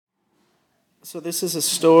So this is a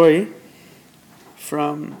story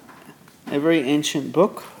from a very ancient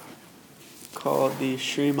book called the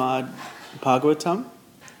Srimad Bhagavatam.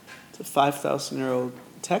 It's a 5,000-year-old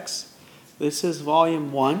text. This is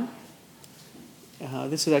volume 1.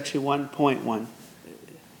 This is actually 1.1.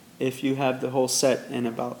 If you have the whole set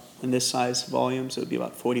in this size volumes, it would be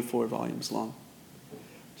about 44 volumes long.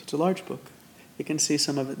 So it's a large book. You can see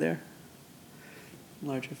some of it there.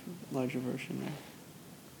 Larger version there.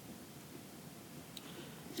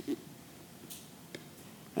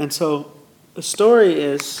 And so the story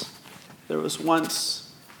is, there was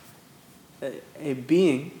once a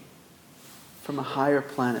being from a higher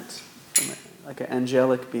planet, like an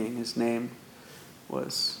angelic being. His name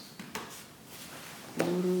was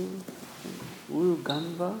Ganva,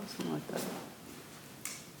 something like that.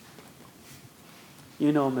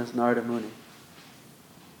 You know him as Narada Muni.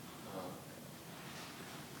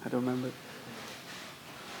 I don't remember.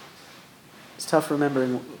 It's tough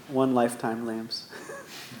remembering one lifetime names.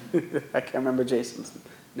 I can't remember Jason's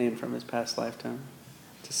name from his past lifetime.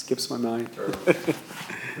 It just skips my mind.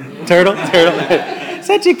 Turtle? Turtle.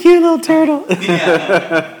 Such a cute little turtle.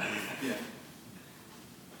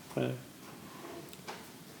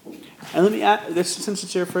 And let me ask, since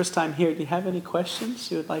it's your first time here, do you have any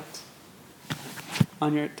questions you would like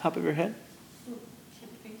on your top of your head?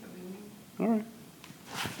 All right.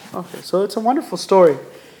 Okay, so it's a wonderful story.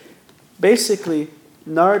 Basically,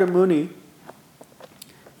 Narada Muni,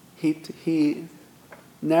 he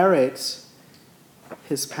narrates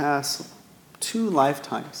his past 2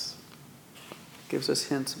 lifetimes. Gives us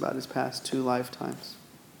hints about his past 2 lifetimes.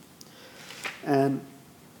 And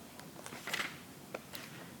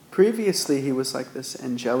previously he was like this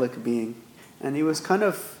angelic being, and he was kind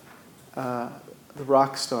of the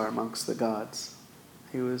rock star amongst the gods.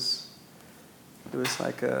 He was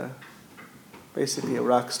like basically a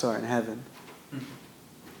rock star in heaven.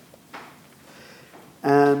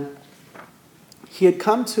 And he had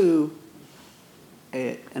come to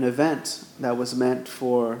an event that was meant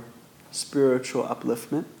for spiritual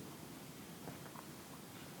upliftment.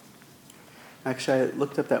 Actually, I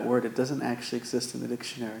looked up that word. It doesn't actually exist in the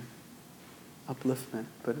dictionary. Upliftment.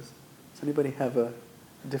 But does anybody have a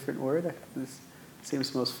different word? This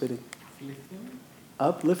seems most fitting.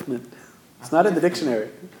 Upliftment. It's not in the dictionary.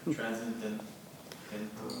 Transcendental.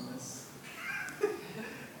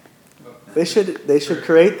 They should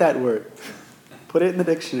create that word. Put it in the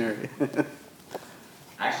dictionary.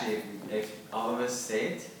 Actually, if all of us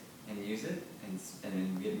say it and use it, and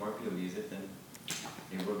then we get more people use it, then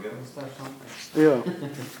it will go. Yeah.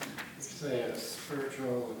 It's a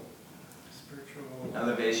spiritual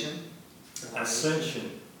Elevation.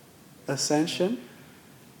 Ascension.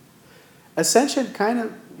 Ascension kind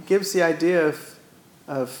of gives the idea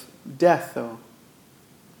of death, though,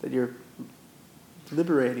 that you're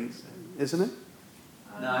liberating, isn't it?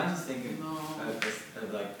 No, I'm just thinking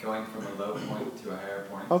of like going from a low point to a higher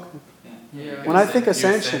point. Okay. Yeah. When I think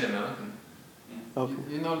ascension, okay.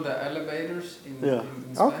 You know the elevators in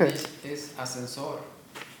Spanish okay. is ascensor.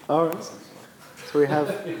 All right. So we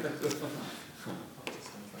have.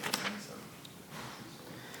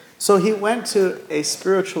 So he went to a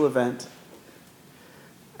spiritual event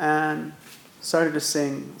and started to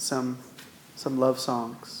sing some love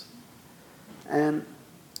songs. And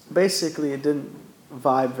basically it didn't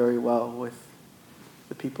vibe very well with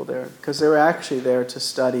the people there, because they were actually there to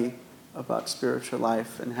study about spiritual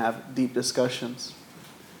life and have deep discussions.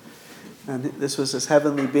 And this was this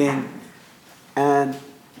heavenly being, and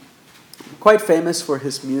quite famous for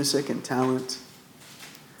his music and talent.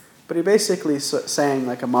 But he basically sang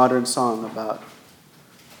like a modern song about,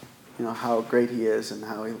 how great he is and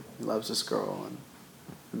how he loves this girl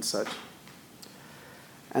and such.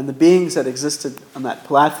 And the beings that existed on that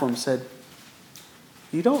platform said,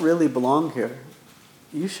 "You don't really belong here.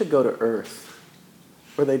 You should go to Earth,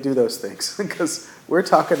 where they do those things, because we're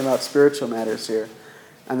talking about spiritual matters here."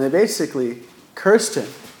 And they basically cursed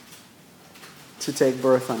him to take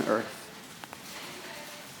birth on Earth.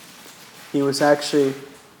 He was actually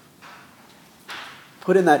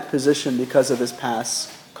put in that position because of his past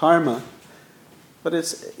karma, but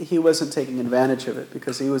he wasn't taking advantage of it,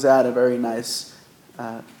 because he was at a very nice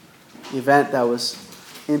event that was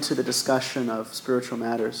into the discussion of spiritual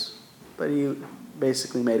matters, but he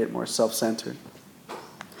basically made it more self-centered.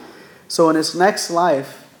 So in his next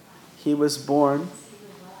life, he was born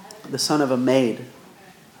the son of a maid.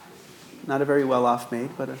 Not a very well-off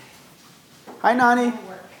maid, but Hi, Nani.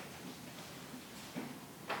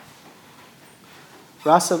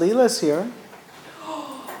 Rasalila's here.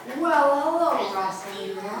 Well, hello,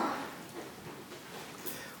 Rasalila.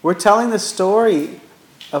 We're telling the story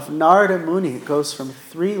of Narada Muni goes from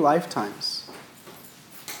 3 lifetimes.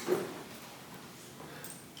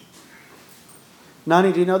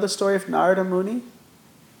 Nani, do you know the story of Narada Muni?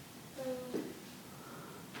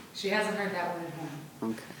 She hasn't heard that one at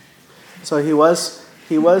home. Okay. So he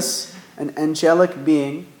was an angelic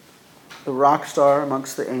being, the rock star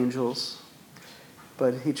amongst the angels,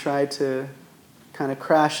 but he tried to kind of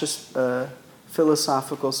crash a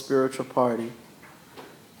philosophical spiritual party,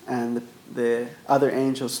 and the other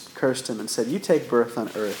angels cursed him and said, "You take birth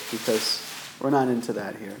on earth because we're not into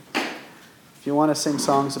that here. If you want to sing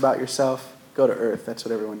songs about yourself, go to earth. That's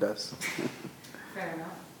what everyone does." Fair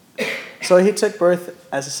enough. So he took birth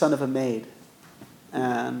as a son of a maid,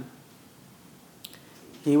 and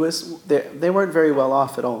he was they weren't very well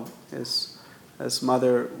off at all. His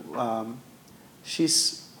mother, she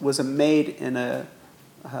was a maid in a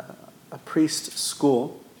priest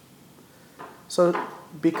school. So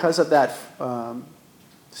because of that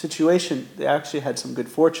situation, they actually had some good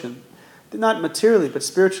fortune. Not materially, but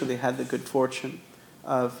spiritually had the good fortune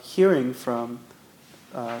of hearing from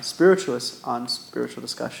spiritualists on spiritual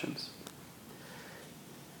discussions.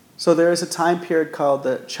 So there is a time period called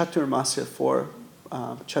the Chaturmasya 4.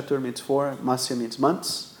 Chatur means 4, Masya means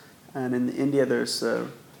months. And in India there's a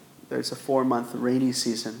 4-month rainy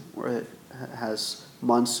season where it has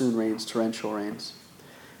monsoon rains, torrential rains.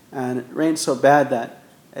 And it rains so bad that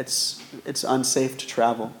it's unsafe to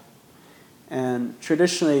travel. And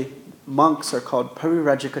traditionally, monks are called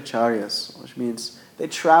parirajikacharyas, which means they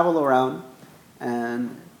travel around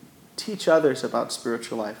and teach others about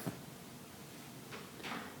spiritual life.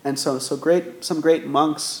 And so some great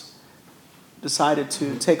monks decided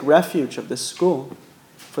to take refuge of this school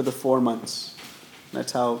for the 4 months.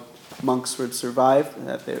 That's how monks would survive.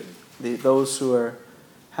 That those who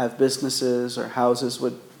have businesses or houses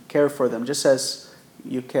would care for them, just as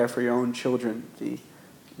you care for your own children.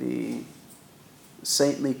 The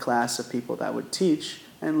saintly class of people that would teach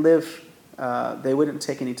and live, they wouldn't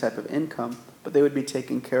take any type of income, but they would be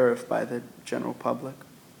taken care of by the general public.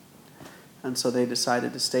 And so they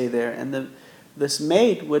decided to stay there. And this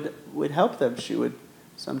maid would help them. She would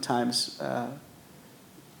sometimes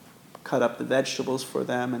cut up the vegetables for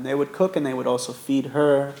them, and they would cook, and they would also feed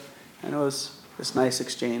her. And it was this nice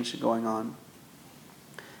exchange going on.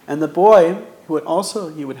 And the boy,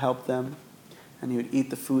 he would help them, and he would eat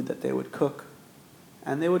the food that they would cook.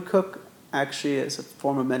 And they would cook actually as a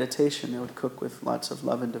form of meditation. They would cook with lots of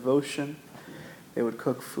love and devotion. They would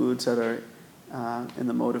cook foods that are in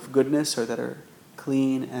the mode of goodness, or that are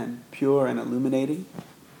clean and pure and illuminating.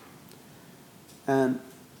 And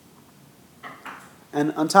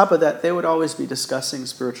on top of that, they would always be discussing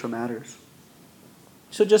spiritual matters.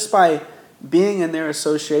 So just by being in their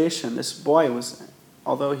association, this boy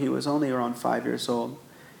although he was only around 5 years old,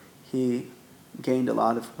 he gained a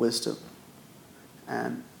lot of wisdom.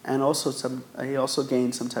 And he also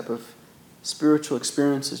gained some type of spiritual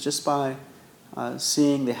experiences just by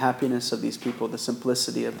seeing the happiness of these people, the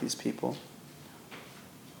simplicity of these people.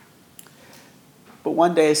 But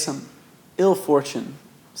one day some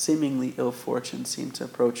seemingly ill fortune seemed to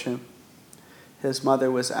approach him. His mother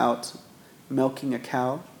was out milking a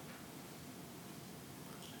cow.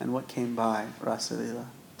 And what came by, Rasalila?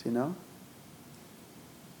 Do you know?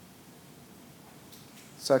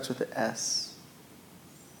 Starts with the S.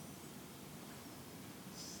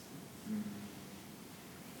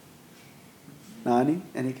 Nani,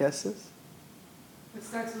 any guesses? It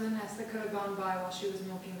starts with an S that could have gone by while she was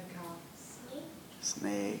milking the cow.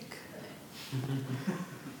 Snake.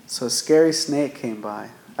 So a scary snake came by.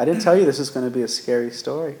 I didn't tell you this was going to be a scary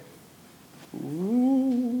story.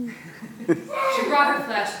 Ooh. She brought her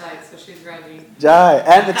flashlight, so she's ready. Jai,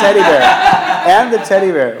 and the teddy bear. And the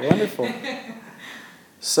teddy bear. Wonderful.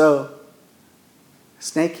 So, a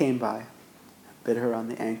snake came by, bit her on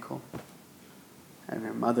the ankle, and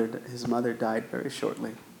his mother died very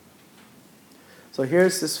shortly. So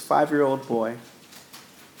here's this 5-year-old boy.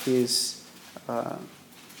 He's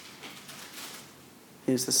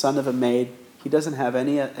the son of a maid. He doesn't have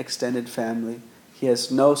any extended family. He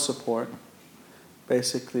has no support.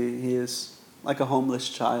 Basically, he is like a homeless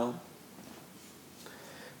child.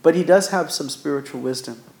 But he does have some spiritual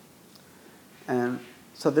wisdom. And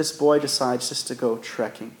so this boy decides just to go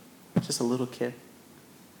trekking. Just a little kid.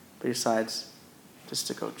 But he decides just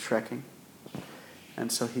to go trekking.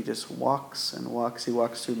 And so he just walks and walks. He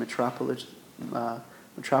walks through metropolises,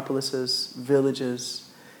 villages.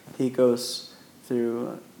 He goes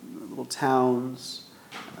through little towns,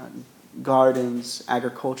 gardens,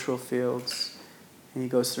 agricultural fields. He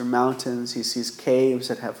goes through mountains. He sees caves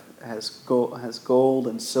that has gold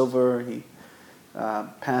and silver. He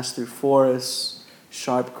passed through forests,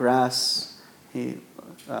 sharp grass,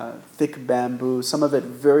 thick bamboo, some of it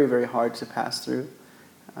very, very hard to pass through.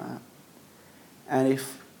 And he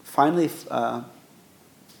finally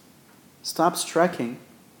stops trekking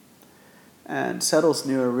and settles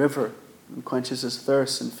near a river and quenches his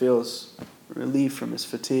thirst and feels relief from his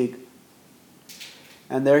fatigue.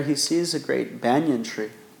 And there he sees a great banyan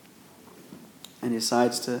tree and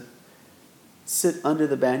decides to sit under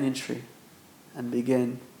the banyan tree and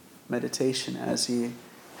begin meditation as he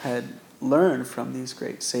had learned from these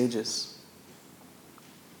great sages.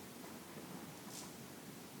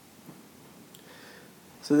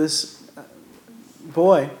 So this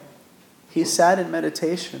boy, he sat in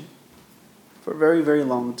meditation for a very, very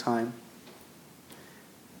long time.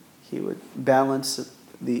 He would balance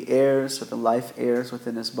the airs or the life airs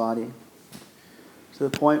within his body to the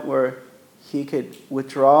point where he could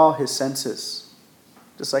withdraw his senses,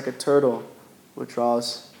 just like a turtle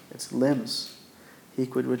withdraws its limbs. He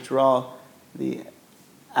could withdraw the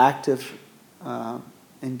active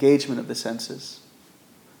engagement of the senses.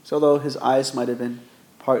 So although his eyes might have been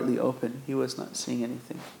partly open, he was not seeing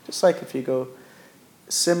anything. Just like if you go,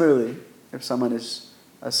 similarly, if someone is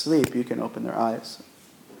asleep, you can open their eyes,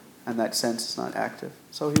 and that sense is not active.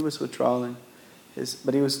 So he was withdrawing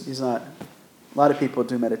but he's not. A lot of people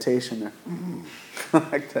do meditation, they're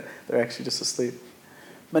like that, they're actually just asleep.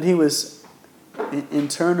 But he was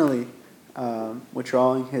internally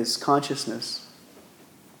withdrawing his consciousness,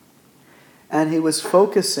 and he was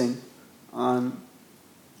focusing on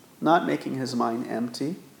not making his mind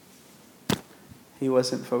empty. He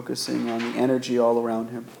wasn't focusing on the energy all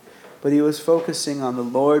around him, but he was focusing on the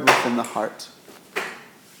Lord within the heart.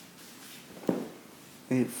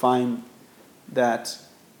 You find that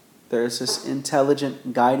there's this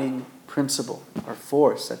intelligent guiding principle or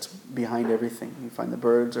force that's behind everything. You find the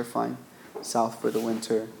birds are flying south for the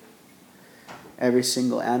winter. Every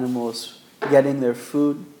single animal is getting their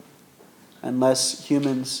food. Unless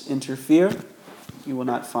humans interfere, you will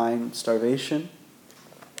not find starvation,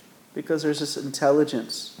 because there's this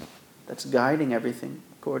intelligence that's guiding everything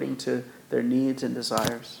according to their needs and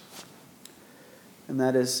desires. And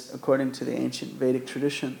that is, according to the ancient Vedic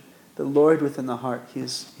tradition, the Lord within the heart. He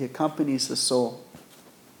accompanies the soul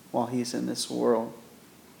while he's in this world.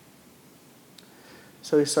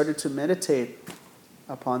 So he started to meditate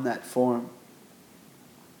upon that form.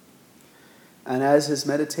 And as his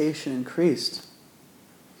meditation increased,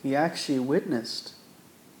 he actually witnessed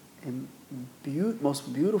a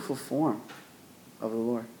most beautiful form of the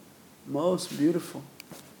Lord. Most beautiful.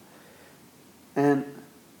 And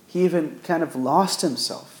he even kind of lost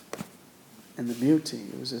himself in the beauty.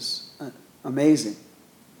 It was just amazing.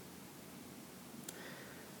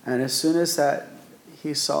 And as soon as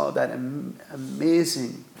he saw that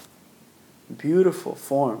amazing, beautiful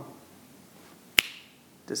form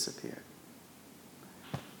disappear.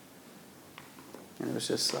 And it was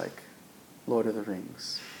just like Lord of the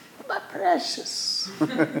Rings. My precious.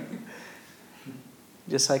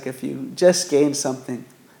 Just like if you just gain something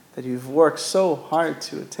that you've worked so hard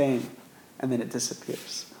to attain, and then it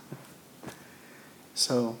disappears.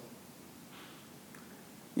 So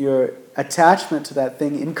your attachment to that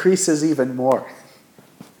thing increases even more.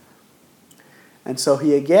 And so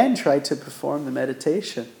he again tried to perform the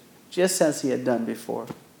meditation, just as he had done before,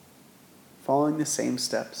 following the same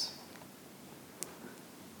steps.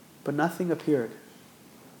 But nothing appeared.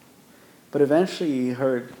 But eventually he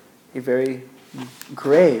heard a very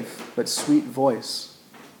grave but sweet voice.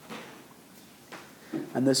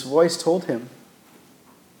 And this voice told him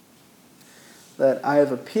that I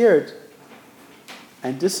have appeared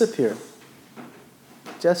and disappeared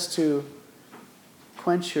just to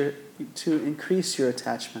increase your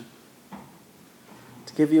attachment.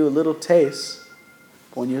 To give you a little taste.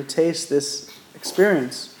 When you taste this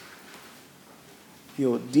experience,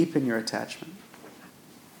 you'll deepen your attachment.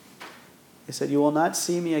 He said, you will not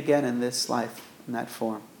see me again in this life, in that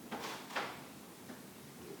form.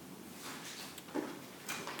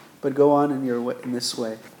 But go on in this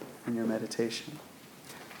way, in your meditation.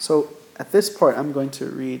 So at this part, I'm going to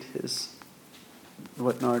read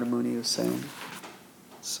what Narada Muni was saying.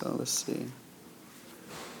 So let's see.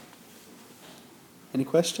 Any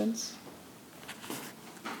questions?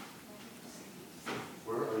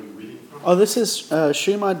 Where are you reading from? Oh, this is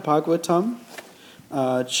Srimad Bhagavatam,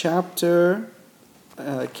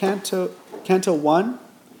 Canto 1,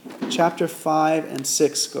 chapter 5 and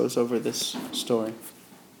 6 goes over this story.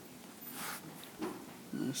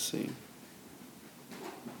 Let's see.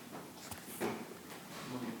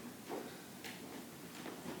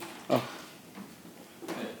 Oh.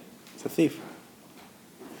 It's a thief.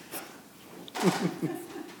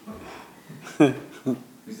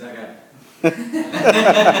 Zaga.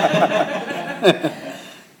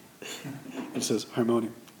 It says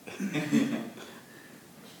harmonium.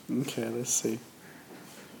 Okay, let's see.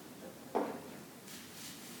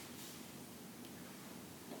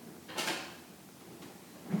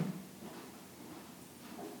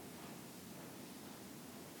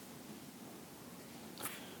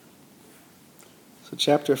 So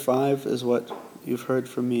chapter 5 is what you've heard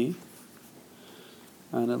from me,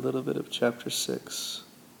 and a little bit of chapter 6.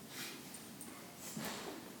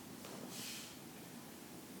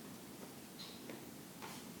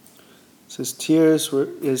 It says,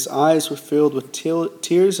 his eyes were filled with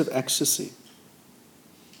tears of ecstasy.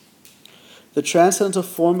 The transcendental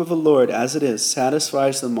form of the Lord, as it is,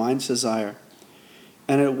 satisfies the mind's desire,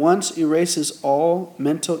 and at once erases all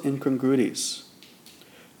mental incongruities.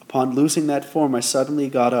 Upon losing that form, I suddenly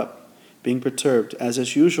got up, being perturbed, as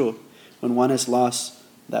is usual when one has lost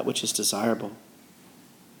that which is desirable.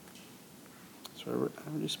 So I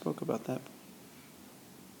already spoke about that.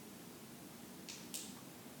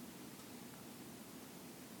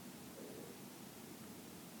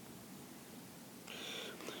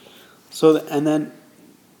 So, and then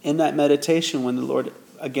in that meditation, when the Lord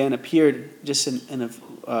again appeared just in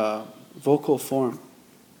a vocal form,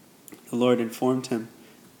 the Lord informed him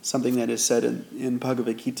something that is said in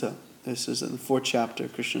Bhagavad Gita. This is in the 4th chapter.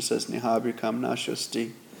 Krishna says, Nihabrikam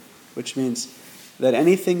nashasti, which means that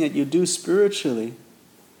anything that you do spiritually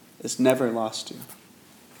is never lost to you.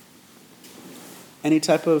 Any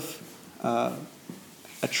type of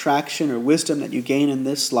attraction or wisdom that you gain in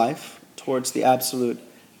this life towards the Absolute,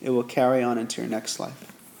 it will carry on into your next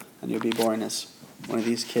life. And you'll be born as one of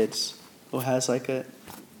these kids who has they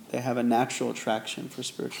have a natural attraction for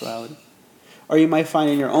spirituality. Or you might find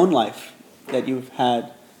in your own life that you've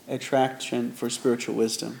had attraction for spiritual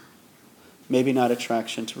wisdom. Maybe not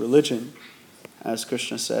attraction to religion, as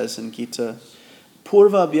Krishna says in Gita,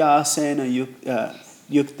 Purva vyasena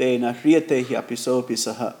yuktena hriyate hi apisopi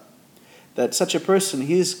saha. That such a person,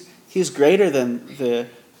 he's greater than the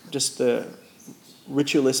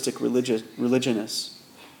ritualistic religionist,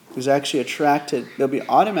 who's actually attracted, they'll be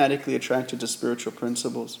automatically attracted to spiritual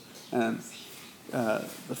principles and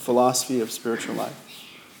the philosophy of spiritual life,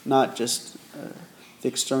 not just the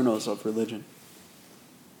externals of religion.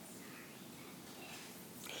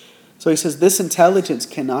 So he says this intelligence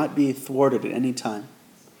cannot be thwarted at any time.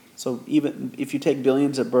 So even if you take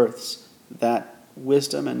billions of births, that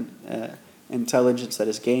wisdom and intelligence that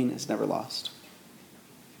is gained is never lost.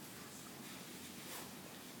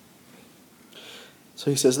 So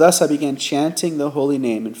he says, thus I began chanting the holy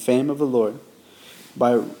name in fame of the Lord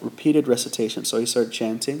by repeated recitation. So he started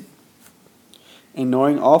chanting,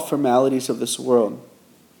 ignoring all formalities of this world.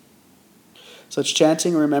 Such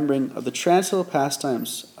chanting and remembering of the transcendental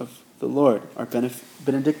pastimes of the Lord are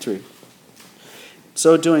benedictory.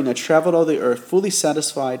 So doing, I traveled all the earth, fully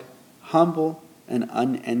satisfied, humble, and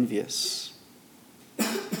unenvious.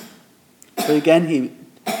 So again, he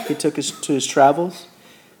took to his travels,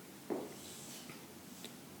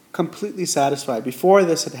 completely satisfied. Before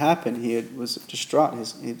this had happened, he was distraught.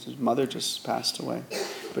 His mother just passed away.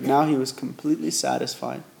 But now he was completely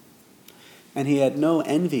satisfied. And he had no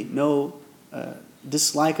envy, no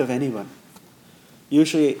dislike of anyone.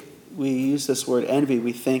 Usually we use this word envy,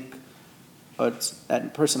 we think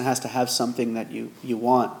that person has to have something that you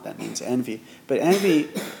want. That means envy. But envy,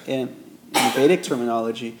 in Vedic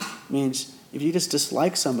terminology, means if you just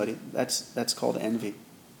dislike somebody, that's called envy.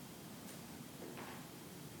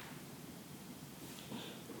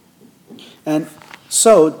 And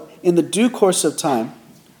so, in the due course of time,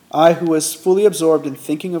 I, who was fully absorbed in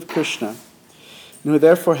thinking of Krishna, and who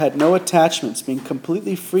therefore had no attachments, being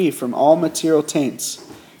completely free from all material taints,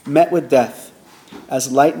 met with death,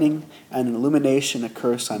 as lightning and illumination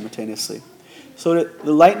occur simultaneously. So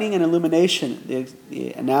the lightning and illumination,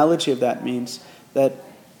 the analogy of that means that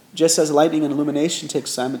just as lightning and illumination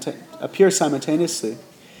appear simultaneously,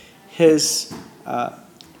 his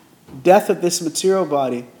death of this material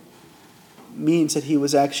body means that he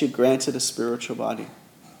was actually granted a spiritual body.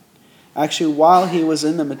 Actually, while he was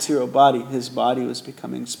in the material body, his body was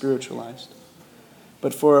becoming spiritualized.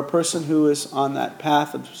 But for a person who is on that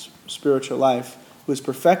path of spiritual life, who has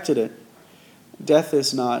perfected it, death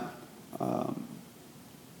is not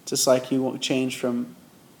just like you won't change from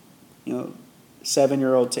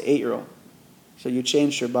 7-year-old to 8-year-old. So you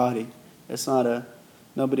changed your body. It's not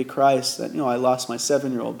nobody cries that I lost my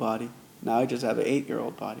 7-year-old body. Now I just have an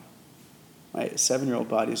 8-year-old body. My 7-year-old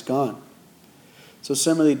body is gone. So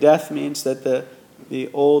similarly, death means that the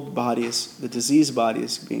old body the diseased body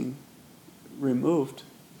is being removed.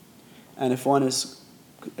 And if one is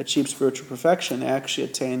achieve spiritual perfection, they actually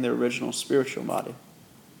attain their original spiritual body.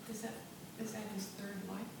 Is that his third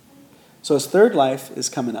life? So his third life is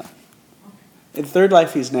coming up. In third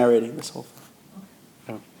life, he's narrating this whole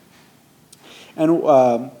thing. Yeah.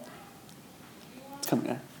 And it's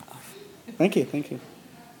coming. Thank you.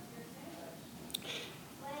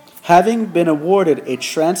 Having been awarded a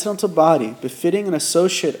transcendental body befitting an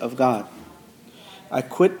associate of God, I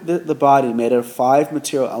quit the body made of 5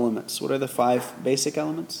 material elements. What are the 5 basic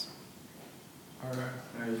elements? Earth,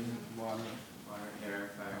 water,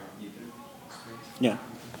 air, fire, ether. Yeah.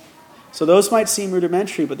 So those might seem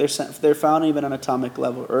rudimentary, but they're found even on atomic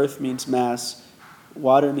level. Earth means mass.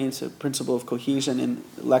 Water means a principle of cohesion, and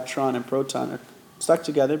electron and proton are stuck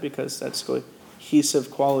together because that's cohesive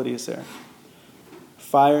qualities there.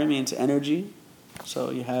 Fire means energy.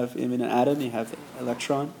 So you have in an atom, you have the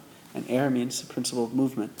electron. And air means the principle of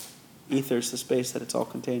movement. Ether is the space that it's all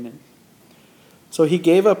contained in. So he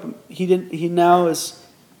gave up. He now is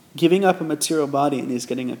giving up a material body, and he's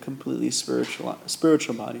getting a completely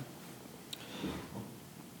spiritual body.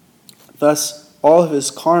 Thus, all of his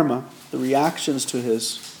karma, the reactions to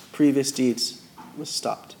his previous deeds, was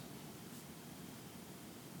stopped.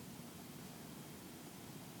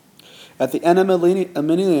 At the end of a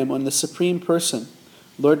millennium, when the Supreme Person,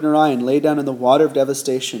 Lord Narayan, lay down in the water of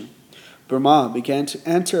devastation, Brahma began to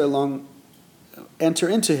enter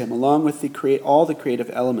into him along with all the creative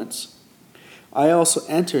elements. I also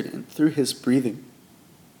entered in through his breathing.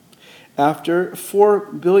 After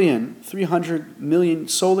 4,300,000,000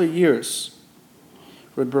 solar years,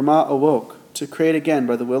 when Brahma awoke to create again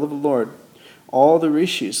by the will of the Lord, all the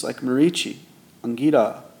rishis like Marichi,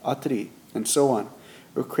 Angita, Atri, and so on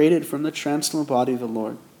were created from the transcendental body of the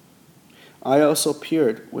Lord. I also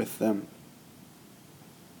appeared with them.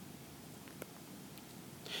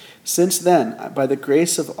 Since then, by the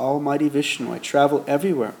grace of Almighty Vishnu, I travel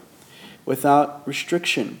everywhere without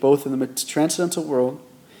restriction, both in the transcendental world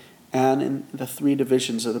and in the 3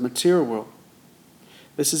 divisions of the material world.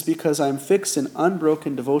 This is because I am fixed in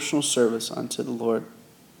unbroken devotional service unto the Lord.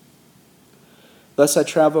 Thus I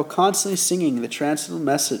travel constantly singing the transcendental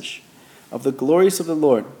message of the glories of the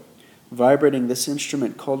Lord, vibrating this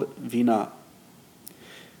instrument called Veena,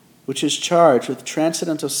 which is charged with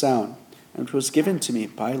transcendental sound, and which was given to me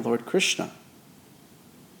by Lord Krishna.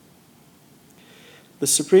 The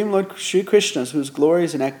Supreme Lord Sri Krishna, whose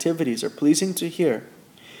glories and activities are pleasing to hear,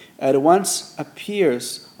 at once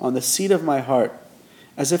appears on the seat of my heart,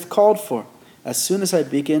 as if called for, as soon as I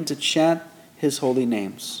begin to chant his holy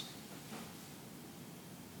names.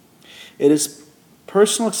 It is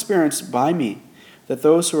personal experience by me that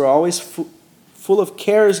those who are always full of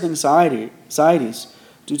cares and anxieties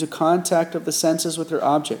due to contact of the senses with their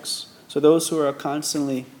objects, so those who are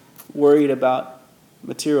constantly worried about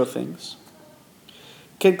material things,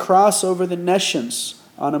 can cross over the Neshans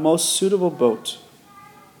on a most suitable boat.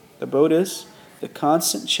 The boat is the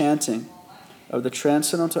constant chanting of the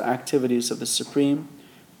transcendental activities of the Supreme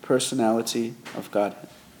Personality of Godhead.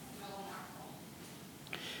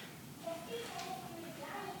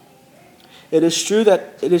 It is true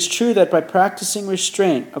that by practicing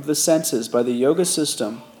restraint of the senses by the yoga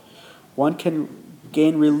system, one can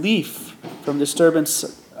gain relief from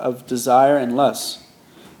disturbance of desire and lust,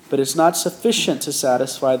 but it's not sufficient to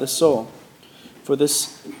satisfy the soul, for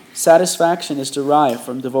this satisfaction is derived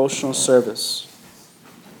from devotional service.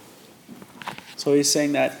 So he's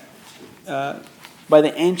saying that by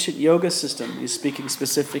the ancient yoga system, he's speaking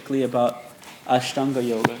specifically about Ashtanga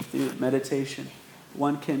yoga, through meditation,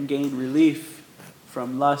 one can gain relief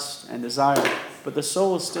from lust and desire, but the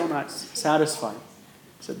soul is still not satisfied.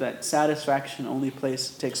 So that satisfaction only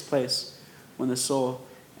takes place when the soul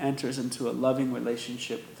enters into a loving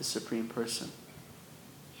relationship with the Supreme Person.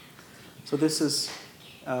 So this is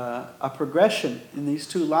a progression. In these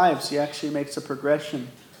 2 lives, he actually makes a progression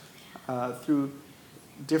through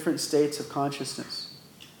different states of consciousness.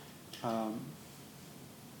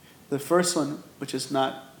 The first one, which is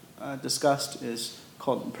not discussed, is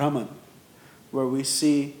called Brahman, where we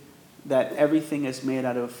see that everything is made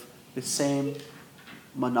out of the same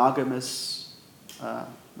monogamous, not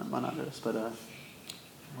monogamous, but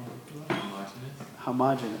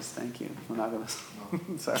homogeneous, thank you, monogamous,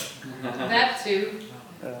 sorry. That too.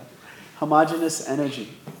 Homogeneous energy.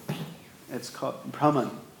 It's called Brahman,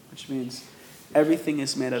 which means everything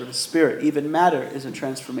is made out of spirit. Even matter is a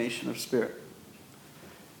transformation of spirit.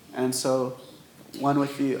 And so, one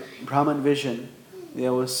with the Brahman vision, they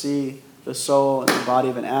will see the soul in the body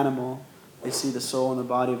of an animal, they see the soul in the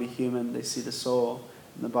body of a human, they see the soul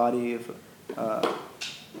in the body of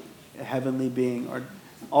a heavenly being, or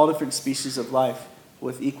all different species of life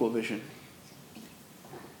with equal vision.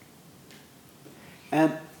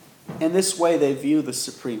 And in this way they view the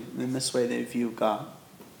Supreme. In this way they view God.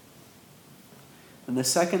 And the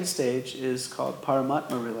second stage is called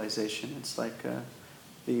Paramatma realization. It's like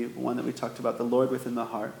the one that we talked about, the Lord within the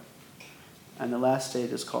heart. And the last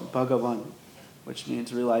stage is called Bhagavan, which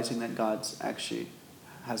means realizing that God actually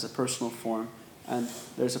has a personal form and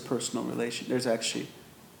there's a personal relation. There's actually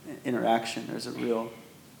interaction. There's a real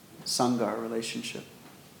sangha relationship.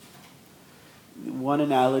 One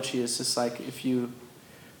analogy is just like if you,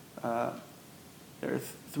 there are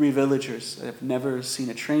three villagers that have never seen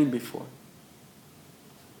a train before.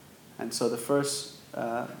 And so the first,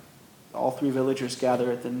 all three villagers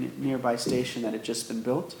gather at the nearby station that had just been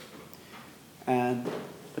built. And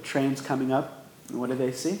the train's coming up. And what do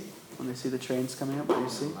they see? When they see the trains coming up, what do you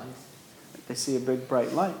see? They see a big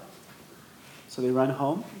bright light. So they run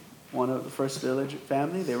home. One of the first village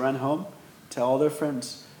family, they run home, tell all their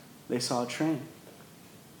friends they saw a train.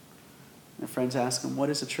 And their friends ask them, what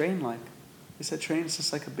is a train like? They said, train is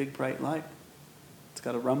just like a big bright light. It's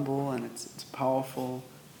got a rumble and it's powerful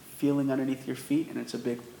feeling underneath your feet, and it's a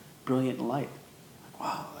big, brilliant light. Like,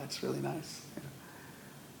 wow, that's really nice.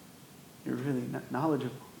 You're really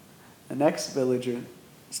knowledgeable. The next villager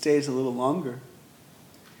stays a little longer,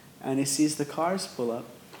 and he sees the cars pull up.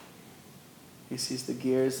 He sees the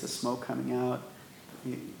gears, the smoke coming out.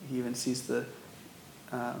 He even sees the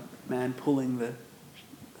man pulling the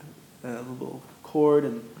little cord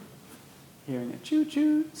and hearing a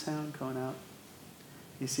choo-choo sound going out.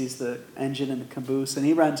 He sees the engine and the caboose, and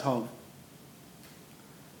he runs home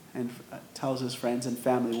and tells his friends and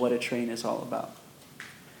family what a train is all about.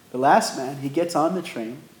 The last man, he gets on the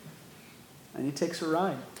train, and he takes a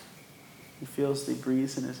ride. He feels the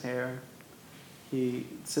breeze in his hair. He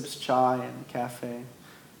sips chai in the cafe.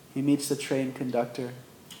 He meets the train conductor.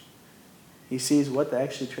 He sees what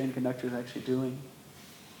the train conductor is actually doing.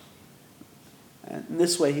 And in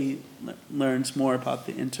this way, he learns more about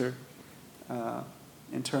the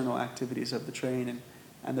internal activities of the train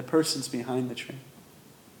and the persons behind the train.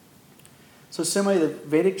 So similarly, the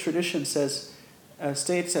Vedic tradition states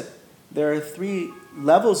that there are three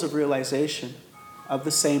levels of realization of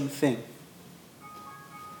the same thing.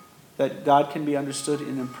 That God can be understood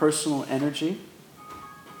in impersonal energy,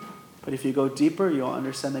 but if you go deeper, you'll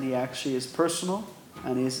understand that he actually is personal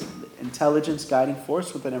and he is the intelligence, guiding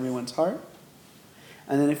force within everyone's heart.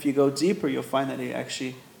 And then if you go deeper, you'll find that he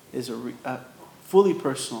actually is a fully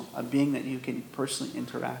personal, a being that you can personally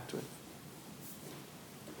interact with.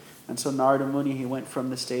 And so Narada Muni, he went from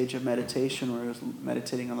the stage of meditation where he was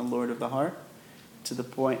meditating on the Lord of the heart to the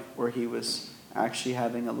point where he was actually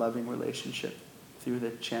having a loving relationship through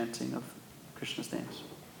the chanting of Krishna's names.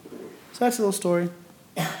 So that's a little story.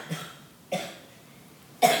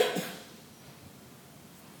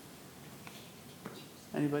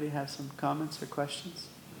 Anybody have some comments or questions?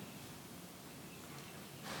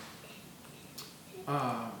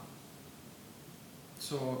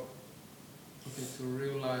 To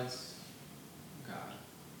realize God,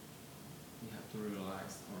 we have to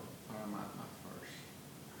realize our Paramatma first.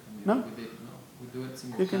 No. We do it You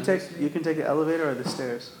simultaneously. can take the elevator or the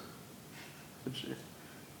stairs.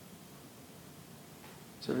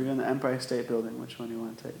 So if you're in the Empire State Building, which one do you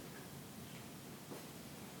want to take?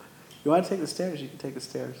 If you want to take the stairs, you can take the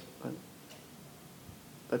stairs, but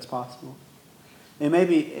that's possible.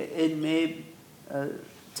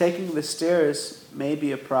 Taking the stairs may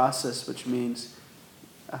be a process which means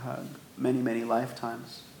many, many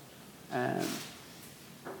lifetimes. And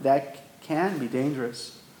that can be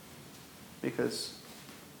dangerous because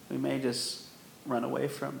we may just run away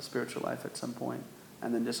from spiritual life at some point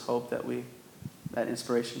and then just hope that that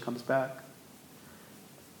inspiration comes back.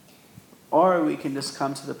 Or we can just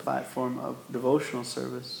come to the platform of devotional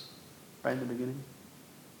service right in the beginning.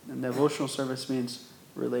 And devotional service means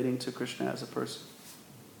relating to Krishna as a person.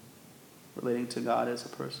 Relating to God as a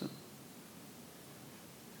person.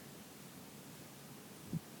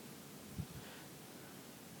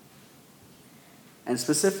 And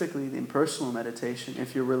specifically, the impersonal meditation,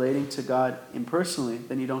 if you're relating to God impersonally,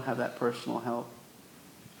 then you don't have that personal help.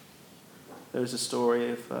 There's a story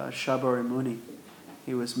of Shabari Muni.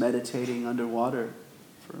 He was meditating underwater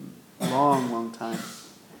for a long, long time.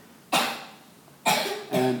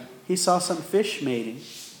 And he saw some fish mating.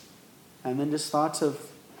 And then just thoughts of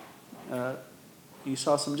you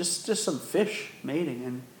saw just some fish mating,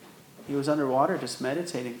 and he was underwater just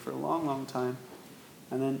meditating for a long, long time.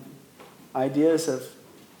 And then ideas of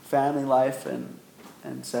family life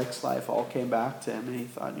and sex life all came back to him, and he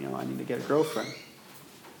thought, I need to get a girlfriend.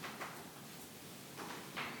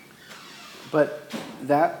 But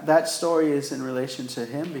that story is in relation to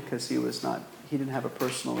him because he didn't have a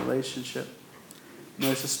personal relationship. And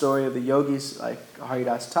there's a story of the yogis like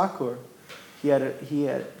Haridas Thakur. He had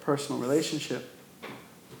a personal relationship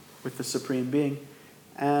with the Supreme Being,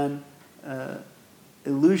 and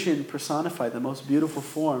illusion personified, the most beautiful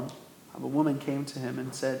form of a woman came to him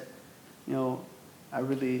and said, I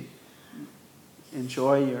really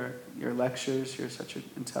enjoy your lectures. You're such an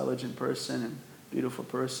intelligent person and beautiful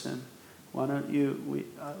person. Why don't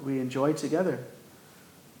we enjoy together?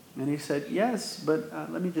 And he said, yes,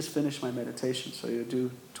 but let me just finish my meditation. So you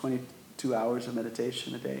do 22 hours of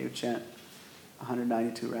meditation a day. You chant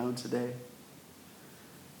 192 rounds a day.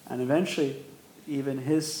 And eventually, even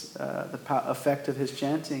the effect of his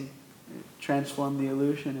chanting transformed the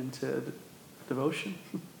illusion into devotion,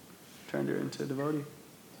 turned her into a devotee.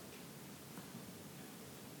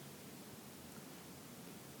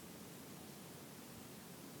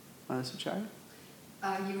 Madhusacharya?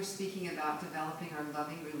 You were speaking about developing our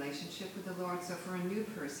loving relationship with the Lord. So for a new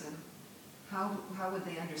person, how would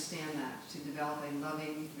they understand that, to develop a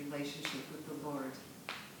loving relationship with the Lord?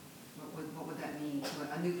 What would that mean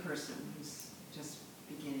to a new person who's just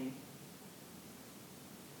beginning?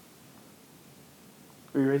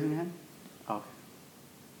 Were you raising your hand? Oh, okay.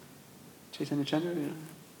 Chaitanya Chandra,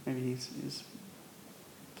 maybe he's...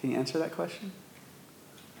 Can you answer that question?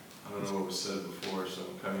 I don't know what was said before, so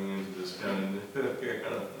I'm coming into this kind of... I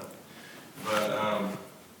don't know. But,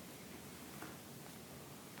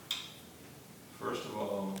 first of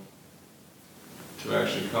all, to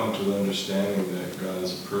actually come to the understanding that God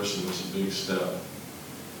is a person is a big step.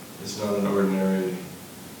 It's not an ordinary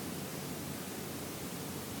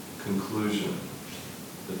conclusion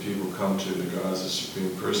that people come to, that God is a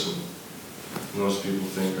supreme person. Most people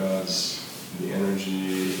think God's the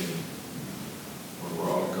energy, or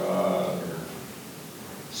we're all God, or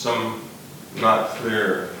some not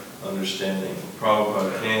clear understanding.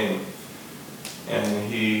 Prabhupada came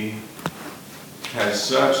and he had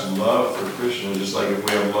such love for Krishna, just like if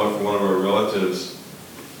we have love for one of our relatives,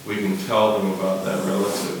 we can tell them about that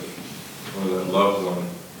relative or that loved one.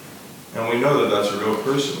 And we know that that's a real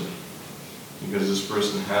person, because this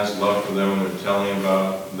person has love for them and they're telling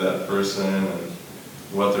about that person and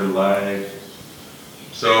what they're like.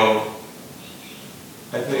 So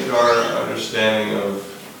I think our understanding of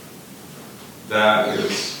that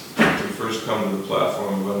is to first come to the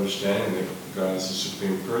platform of understanding that God is the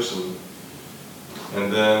supreme person.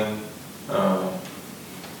 And then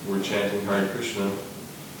we're chanting Hare Krishna.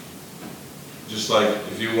 Just like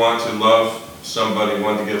if you want to love somebody,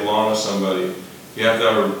 want to get along with somebody, you have to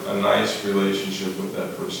have a nice relationship with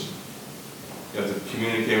that person. You have to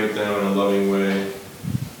communicate with them in a loving way.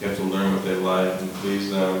 You have to learn what they like and please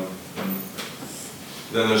them. And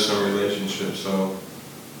then there's some relationship. So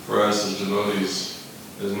for us as devotees,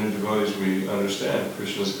 as new devotees, we understand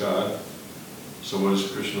Krishna's God. So what is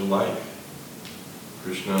Krishna like?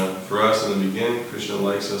 Krishna, for us in the beginning, Krishna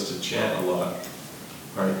likes us to chant a lot,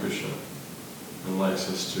 Hare Krishna, and likes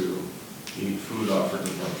us to eat food offered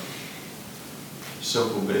to him.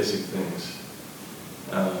 Simple, basic things.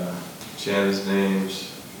 Chant his names,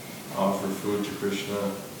 offer food to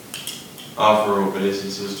Krishna, offer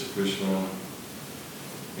obeisances to Krishna.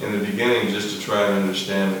 In the beginning, just to try and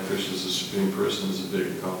understand that Krishna is the Supreme Person is a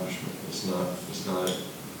big accomplishment. It's not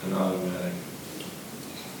an automatic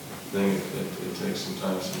thing. It takes some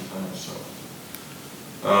time sometimes. So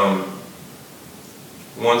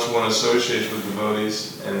once one associates with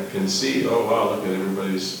devotees and can see, oh wow, look at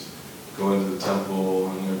everybody's going to the temple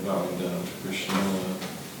and they're bowing down to Krishna,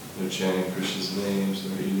 they're chanting Krishna's names,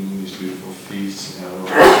 they're eating these beautiful feasts and having all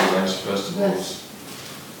these nice festivals.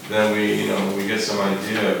 Then we get some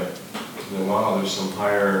idea that wow, there's some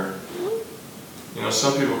higher.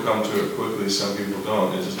 Some people come to it quickly, some people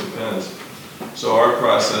don't. It just depends. So our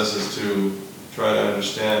process is to try to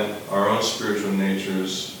understand our own spiritual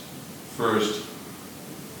natures first,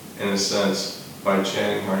 in a sense, by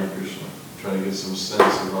chanting Hare Krishna. Try to get some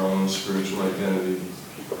sense of our own spiritual identity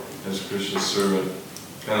as Krishna's servant.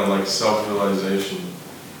 Kind of like self-realization,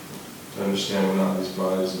 to understand we're not these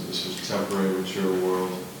bodies, that this is a temporary, material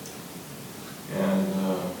world, and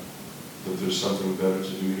that there's something better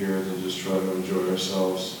to do here than just try to enjoy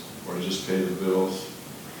ourselves or just pay the bills.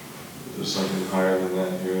 There's something higher than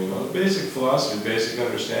that here. Basic philosophy, basic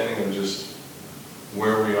understanding of just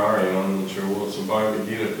where we are, in the material world. So Bhagavad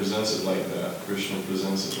Gita presents it like that. Krishna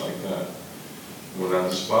presents it like that. We're not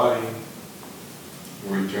this body.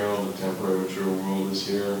 We're eternal. The temporary material world is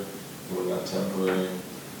here. We're not temporary.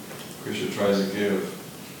 Krishna tries to give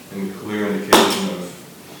a clear indication of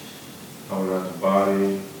how we're not the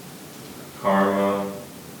body, karma,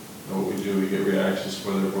 and what we do, we get reactions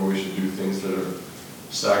for, therefore we should do things that are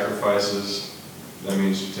sacrifices, That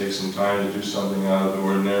means you take some time to do something out of the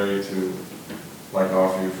ordinary to, like,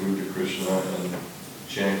 offer your food to Krishna and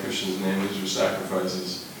chant Krishna's name as your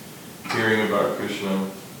sacrifices, hearing about Krishna.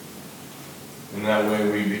 In that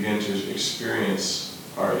way we begin to experience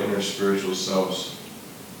our inner spiritual selves,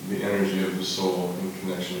 the energy of the soul in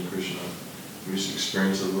connection to Krishna. We just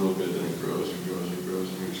experience a little bit, then it grows and grows and grows,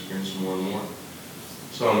 and we experience more and more.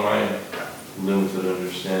 So in my limited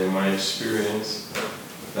understanding, my experience,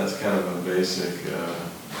 that's kind of a basic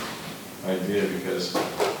idea, because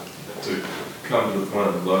to come to the point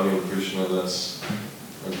of loving Krishna, that's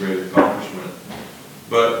a great accomplishment.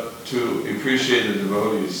 But to appreciate the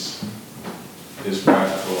devotees is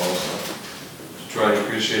practical also. To try to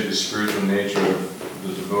appreciate the spiritual nature of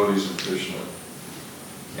the devotees of Krishna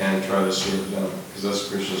and try to serve them, because that's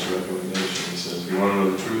Krishna's recommendation. He says, if you want to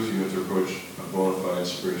know the truth, you have to approach a bona fide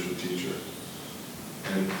spiritual teacher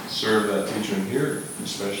and serve that teacher and hear,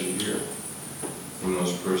 especially hear from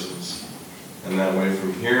those persons. And that way,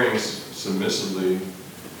 from hearing submissively,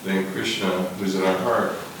 then Krishna, who's in our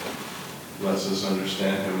heart, lets us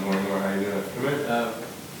understand him more and more. How you doing? Come here.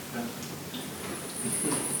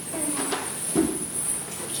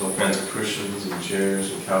 There's all kinds of cushions and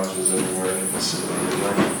chairs and couches everywhere. You can sit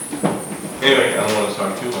anywhere. Anyway, I don't want to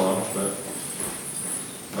talk too long, but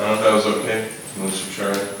I don't know if that was okay, Mr.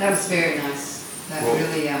 Charlie. That was very nice. That Well,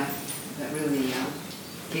 really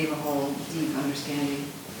gave a whole deep understanding,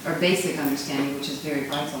 or basic understanding, which is very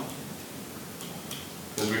vital.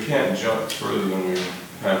 Because we can't jump further than we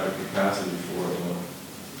have the capacity for, you know.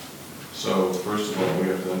 So first of all, we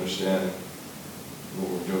have to understand what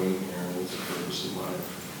we're doing here, what's the purpose of life.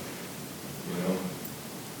 You know,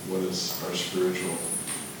 what is our spiritual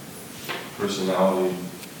personality?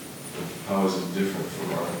 How is it different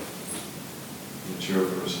from our mature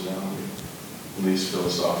personality? At least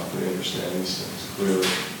philosophically understand these things clearly.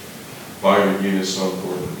 Bhagavad Gita is so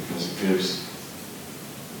important because it gives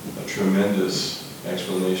a tremendous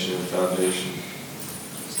explanation and foundation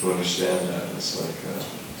to understand that. It's like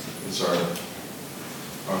it's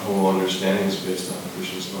our whole understanding is based on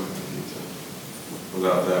Krishna's Bhagavad Gita.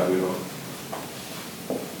 Without that,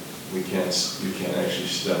 we can't actually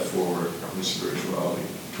step forward in spirituality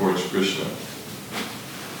towards Krishna.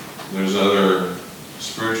 There's other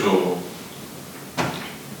spiritual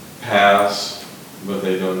paths, but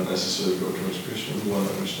they don't necessarily go towards Krishna. We want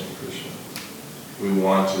to understand Krishna. We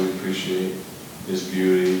want to appreciate his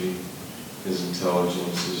beauty, his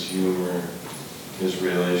intelligence, his humor, his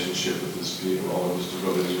relationship with his people, all of his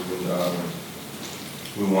devotees of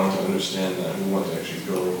Vrindavan. We want to understand that. We want to actually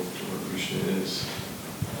go to where Krishna is.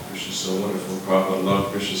 Krishna is so wonderful. Prabhupada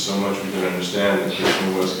loved Krishna so much we could understand that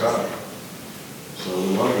Krishna was God. So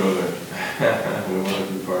we want to go there. We want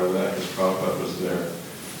to be part of that because Prabhupada was there.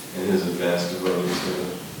 And his advanced devotees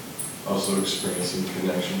are also experiencing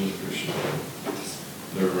connection with Krishna.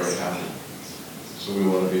 They're very happy. So we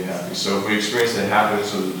want to be happy. So if we experience the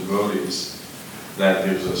happiness of the devotees, that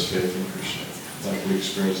gives us faith in Krishna. Like we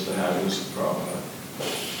experience the happiness of Prabhupada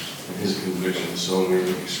and his conviction. So when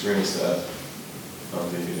we experience that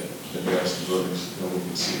of the advanced devotees, then we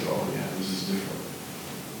can see, oh yeah, this is different.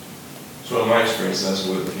 So in my experience, that's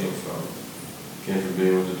what it came from. It came from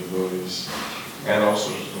being with the devotees. And also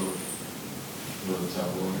from the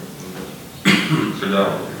temple and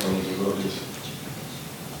predominantly from the devotees.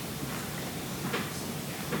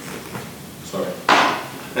 Sorry.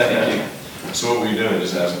 Thank you. So what were you doing?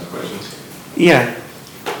 Just asking questions? Yeah.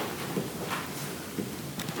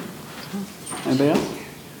 Anybody else?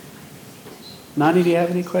 Nani, do you have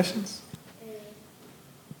any questions?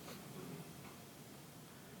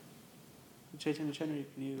 Chaitanya Chandra,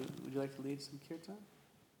 would you like to lead some kirtan?